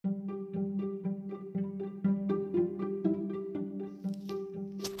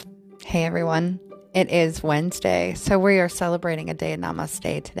Hey everyone, it is Wednesday, so we are celebrating a day of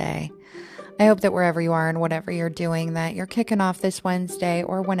Namaste today. I hope that wherever you are and whatever you're doing, that you're kicking off this Wednesday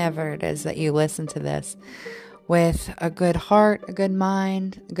or whenever it is that you listen to this with a good heart, a good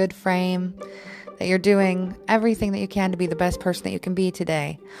mind, a good frame, that you're doing everything that you can to be the best person that you can be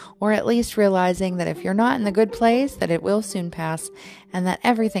today, or at least realizing that if you're not in the good place, that it will soon pass and that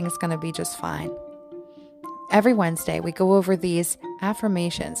everything is going to be just fine. Every Wednesday, we go over these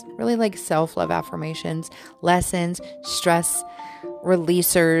affirmations, really like self-love affirmations, lessons, stress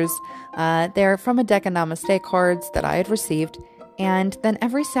releasers. They're from a deck of Namaste cards that I had received. And then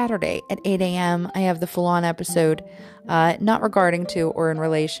every Saturday at 8 a.m., I have the full-on episode, not regarding to or in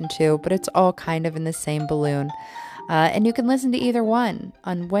relation to, but it's all kind of in the same balloon. And you can listen to either one.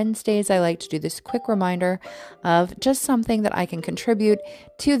 On Wednesdays, I like to do this quick reminder of just something that I can contribute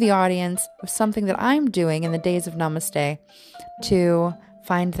to the audience, of something that I'm doing in the days of Namaste to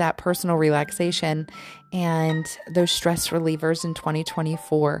find that personal relaxation and those stress relievers in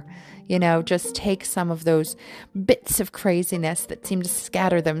 2024. You know, just take some of those bits of craziness that seem to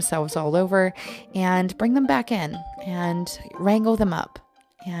scatter themselves all over and bring them back in and wrangle them up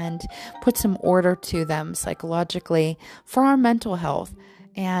and put some order to them psychologically for our mental health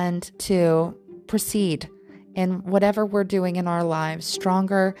and to proceed in whatever we're doing in our lives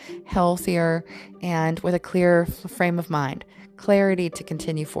stronger, healthier, and with a clear frame of mind, clarity to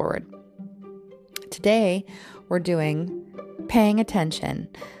continue forward. Today, we're doing paying attention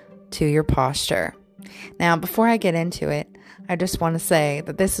to your posture. Now, before I get into it, I just want to say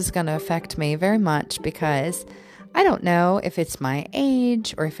that this is going to affect me very much because I don't know if it's my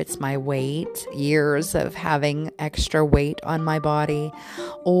age or if it's my weight, years of having extra weight on my body,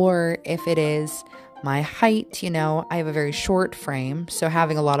 or if it is my height. You know, I have a very short frame, so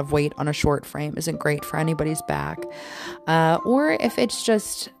having a lot of weight on a short frame isn't great for anybody's back. Or if it's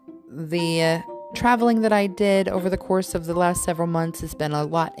just the traveling that I did over the course of the last several months has been a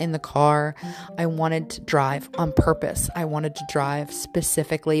lot in the car. I wanted to drive on purpose. I wanted to drive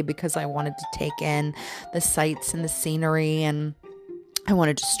specifically because I wanted to take in the sights and the scenery, and I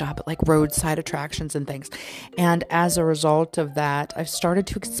wanted to stop at like roadside attractions and things. And as a result of that, I've started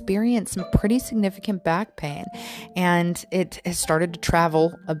to experience some pretty significant back pain, and it has started to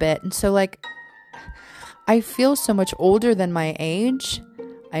travel a bit. And so like, I feel so much older than my age.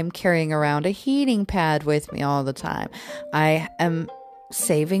 I'm carrying around a heating pad with me all the time. I am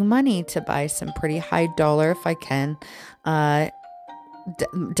saving money to buy some pretty high dollar, if I can,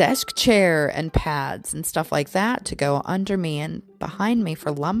 desk chair and pads and stuff like that to go under me and behind me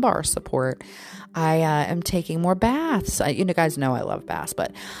for lumbar support. I am taking more baths. You guys know I love baths,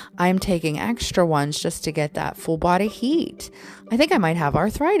 but I'm taking extra ones just to get that full body heat. I think I might have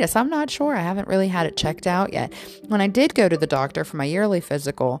arthritis. I'm not sure. I haven't really had it checked out yet. When I did go to the doctor for my yearly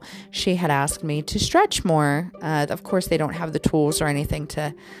physical, she had asked me to stretch more. Of course, they don't have the tools or anything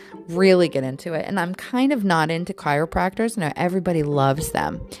to really get into it. And I'm kind of not into chiropractors. No, everybody loves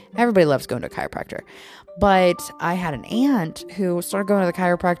them. Everybody loves going to a chiropractor. But I had an aunt who started going to the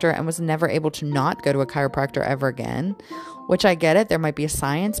chiropractor and was never able to not go to a chiropractor ever again, which I get it. There might be a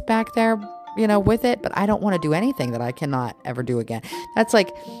science back there, with it, but I don't want to do anything that I cannot ever do again. That's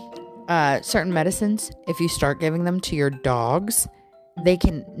like certain medicines. If you start giving them to your dogs, they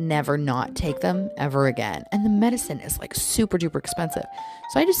can never not take them ever again. And the medicine is like super duper expensive.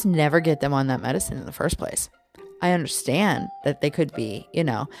 So I just never get them on that medicine in the first place. I understand that they could be,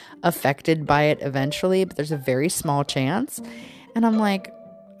 affected by it eventually, but there's a very small chance. And I'm like,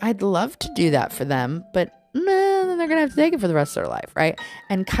 I'd love to do that for them, but they're going to have to take it for the rest of their life, right?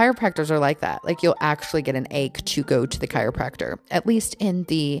 And chiropractors are like that. Like you'll actually get an ache to go to the chiropractor, at least in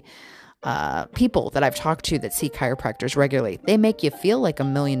the people that I've talked to that see chiropractors regularly. They make you feel like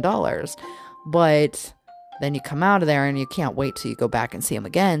 $1 million, but then you come out of there and you can't wait till you go back and see them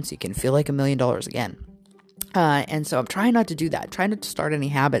again so you can feel like $1 million again. And so I'm trying not to do that, trying not to start any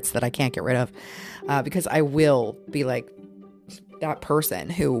habits that I can't get rid of, because I will be like that person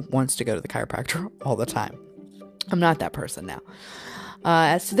who wants to go to the chiropractor all the time. I'm not that person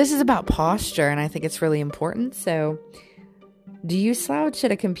now. So this is about posture, and I think it's really important. So do you slouch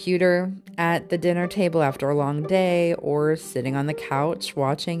at a computer at the dinner table after a long day, or sitting on the couch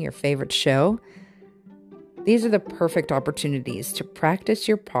watching your favorite show? These are the perfect opportunities to practice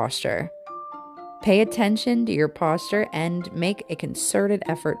your posture. Pay attention to your posture and make a concerted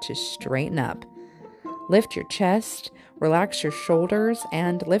effort to straighten up. Lift your chest, relax your shoulders,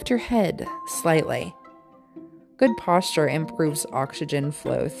 and lift your head slightly. Good posture improves oxygen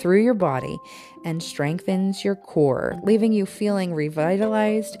flow through your body and strengthens your core, leaving you feeling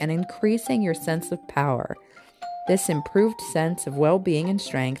revitalized and increasing your sense of power. This improved sense of well-being and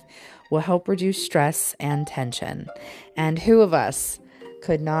strength will help reduce stress and tension. And who of us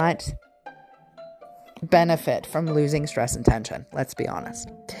could not benefit from losing stress and tension? Let's be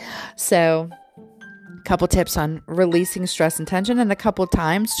honest. So, a couple tips on releasing stress and tension, and a couple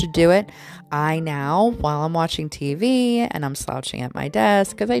times to do it. I now, while I'm watching TV and I'm slouching at my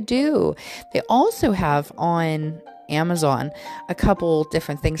desk, because I do, they also have on Amazon a couple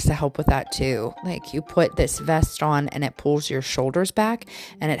different things to help with that too. Like you put this vest on and it pulls your shoulders back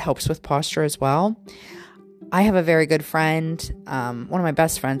and it helps with posture as well. I have a very good friend, one of my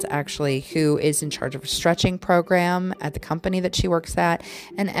best friends actually, who is in charge of a stretching program at the company that she works at.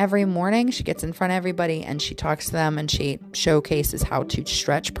 And every morning she gets in front of everybody and she talks to them and she showcases how to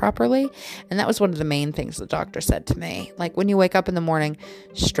stretch properly. And that was one of the main things the doctor said to me. Like when you wake up in the morning,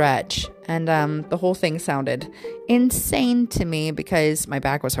 stretch. And the whole thing sounded insane to me because my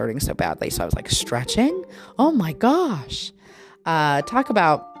back was hurting so badly. So I was like, stretching? Oh my gosh. Talk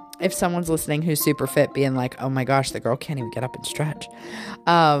about, if someone's listening who's super fit, being like, oh my gosh, the girl can't even get up and stretch.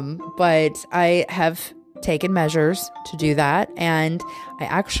 But I have taken measures to do that. And I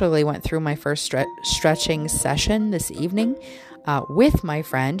actually went through my first stretching session this evening with my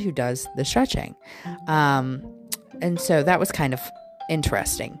friend who does the stretching. And so that was kind of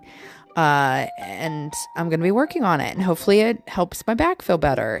interesting. And I'm going to be working on it. And hopefully it helps my back feel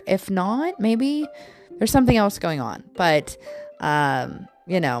better. If not, maybe there's something else going on. But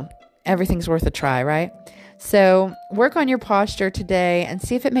everything's worth a try, right? So work on your posture today and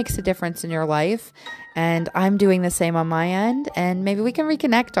see if it makes a difference in your life. And I'm doing the same on my end. And maybe we can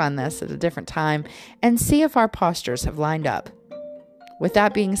reconnect on this at a different time and see if our postures have lined up. With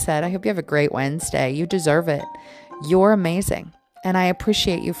that being said, I hope you have a great Wednesday. You deserve it. You're amazing. And I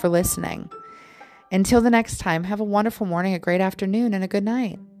appreciate you for listening. Until the next time, have a wonderful morning, a great afternoon, and a good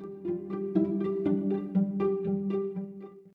night.